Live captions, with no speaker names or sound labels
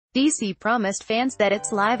DC promised fans that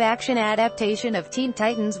its live-action adaptation of Teen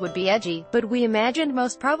Titans would be edgy, but we imagined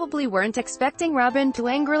most probably weren't expecting Robin to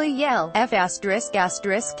angrily yell,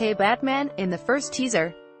 F***K Batman, in the first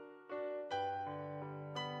teaser.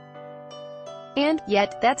 And,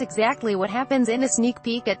 yet, that's exactly what happens in a sneak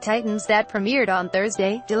peek at Titans that premiered on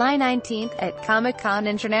Thursday, July 19th, at Comic-Con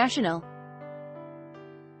International.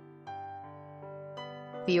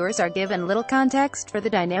 Viewers are given little context for the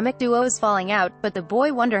dynamic duo's falling out, but the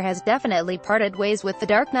Boy Wonder has definitely parted ways with the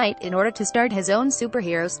Dark Knight in order to start his own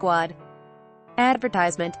superhero squad.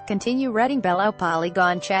 Advertisement. Continue reading below.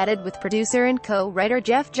 Polygon chatted with producer and co-writer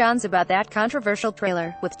Jeff Johns about that controversial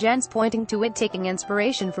trailer, with Johns pointing to it taking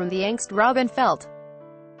inspiration from the angst Robin felt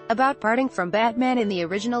about parting from Batman in the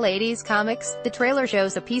original 80s comics. The trailer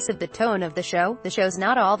shows a piece of the tone of the show. The show's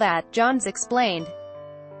not all that, Johns explained.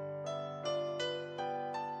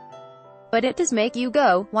 But it does make you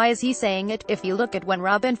go, why is he saying it? If you look at when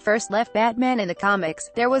Robin first left Batman in the comics,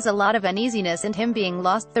 there was a lot of uneasiness and him being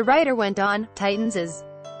lost. The writer went on, Titans is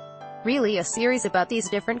really a series about these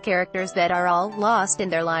different characters that are all lost in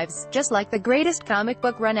their lives, just like the greatest comic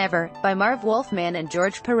book run ever, by Marv Wolfman and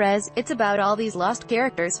George Perez. It's about all these lost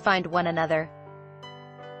characters find one another.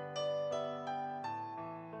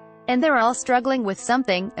 And they're all struggling with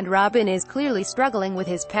something, and Robin is clearly struggling with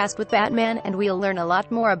his past with Batman, and we'll learn a lot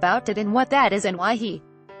more about it and what that is and why he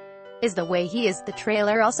is the way he is. The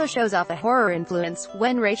trailer also shows off a horror influence,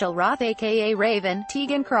 when Rachel Roth aka Raven,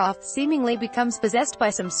 Tegan Croft, seemingly becomes possessed by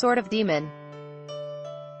some sort of demon.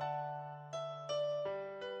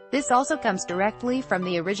 This also comes directly from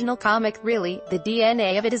the original comic. Really, the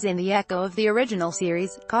DNA of it is in the echo of the original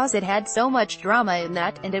series, cause it had so much drama in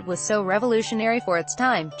that, and it was so revolutionary for its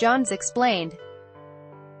time, Johns explained.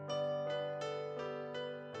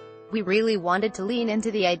 We really wanted to lean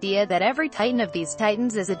into the idea that every Titan of these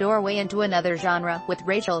Titans is a doorway into another genre. With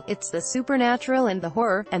Rachel, it's the supernatural and the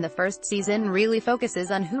horror, and the first season really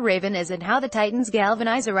focuses on who Raven is and how the Titans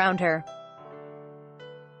galvanize around her.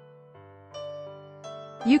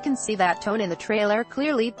 You can see that tone in the trailer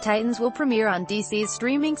clearly. Titans will premiere on DC's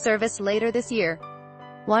streaming service later this year.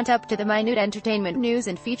 Want up-to-the-minute entertainment news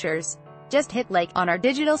and features? Just hit like on our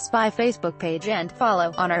Digital Spy Facebook page and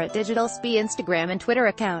follow on our Digital Spy Instagram and Twitter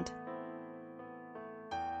account.